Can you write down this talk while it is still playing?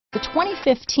The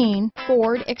 2015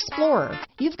 Ford Explorer.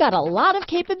 You've got a lot of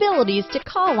capabilities to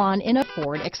call on in a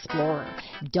Ford Explorer.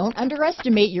 Don't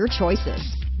underestimate your choices.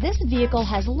 This vehicle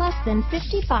has less than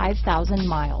 55,000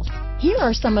 miles. Here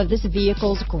are some of this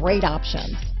vehicle's great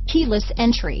options: keyless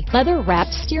entry,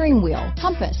 leather-wrapped steering wheel,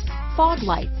 compass, fog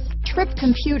lights, trip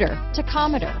computer,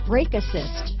 tachometer, brake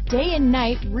assist, day and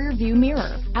night rear view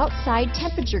mirror, outside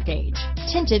temperature gauge,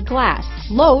 tinted glass,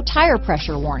 low tire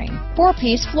pressure warning,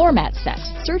 4-piece floor mat set.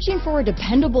 Searching for a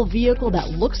dependable vehicle that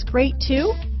looks great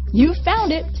too? You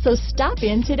found it, so stop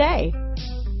in today.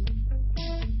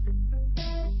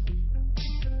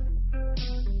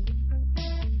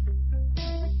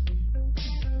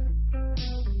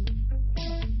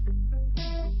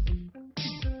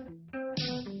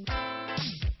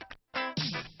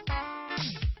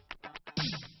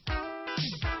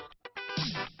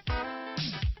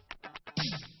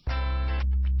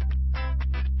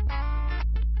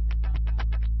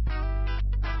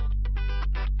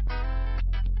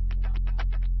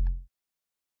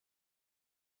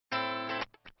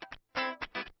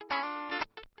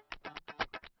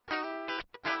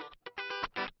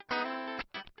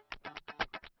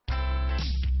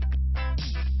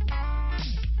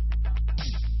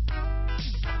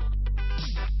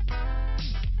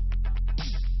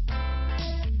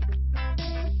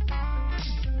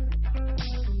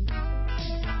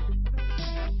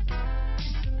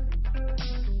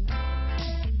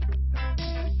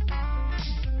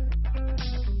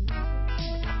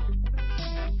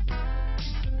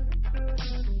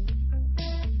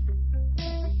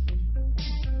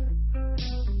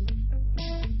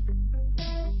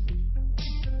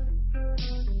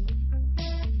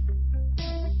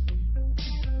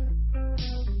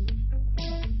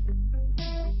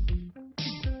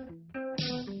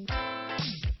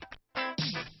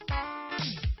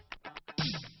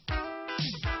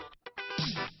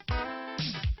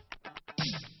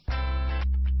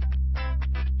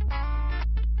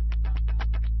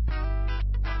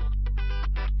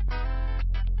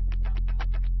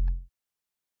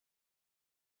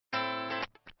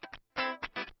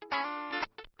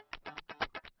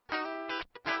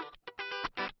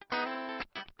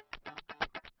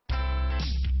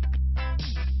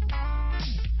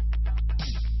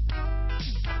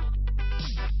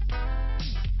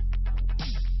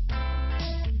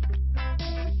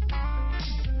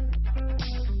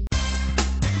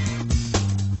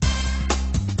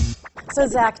 So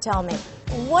Zach, tell me,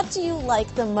 what do you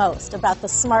like the most about the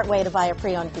smart way to buy a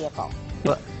pre-owned vehicle?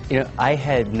 Well, I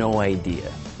had no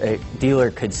idea a dealer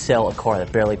could sell a car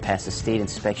that barely passed the state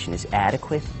inspection as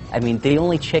adequate. I mean, they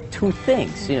only check 2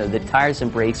 things. The tires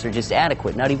and brakes are just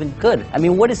adequate, not even good. I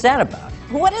mean, what is that about?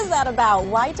 What is that about?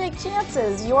 Why take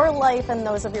chances? Your life and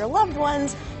those of your loved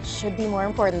ones should be more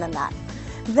important than that.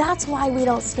 That's why we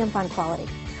don't skimp on quality.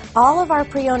 All of our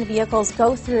pre-owned vehicles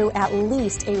go through at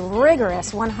least a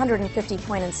rigorous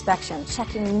 150-point inspection,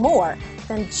 checking more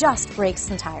than just brakes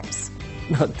and tires.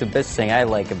 The best thing I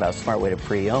like about Smart Way to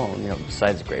Pre-Own,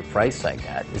 besides the great price I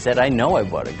got, is that I know I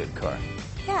bought a good car.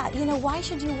 Yeah, why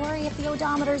should you worry if the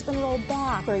odometer's been rolled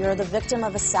back, or you're the victim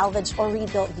of a salvaged or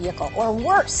rebuilt vehicle, or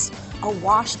worse, a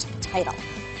washed title?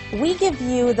 We give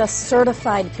you the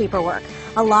certified paperwork,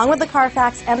 along with the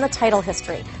Carfax and the title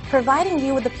history, providing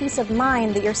you with the peace of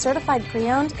mind that your certified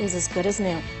pre-owned is as good as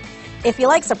new. If you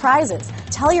like surprises,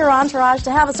 tell your entourage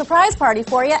to have a surprise party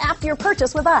for you after your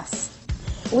purchase with us.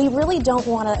 We really don't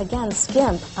want to, again,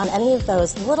 skimp on any of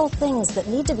those little things that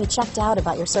need to be checked out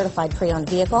about your certified pre-owned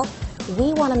vehicle.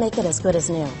 We want to make it as good as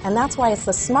new, and that's why it's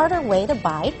the smarter way to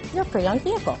buy your pre-owned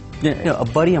vehicle. A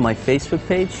buddy on my Facebook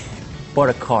page bought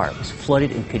a car. It was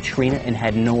flooded in Katrina and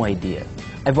had no idea.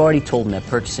 I've already told him that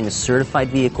purchasing a certified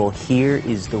vehicle here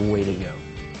is the way to go.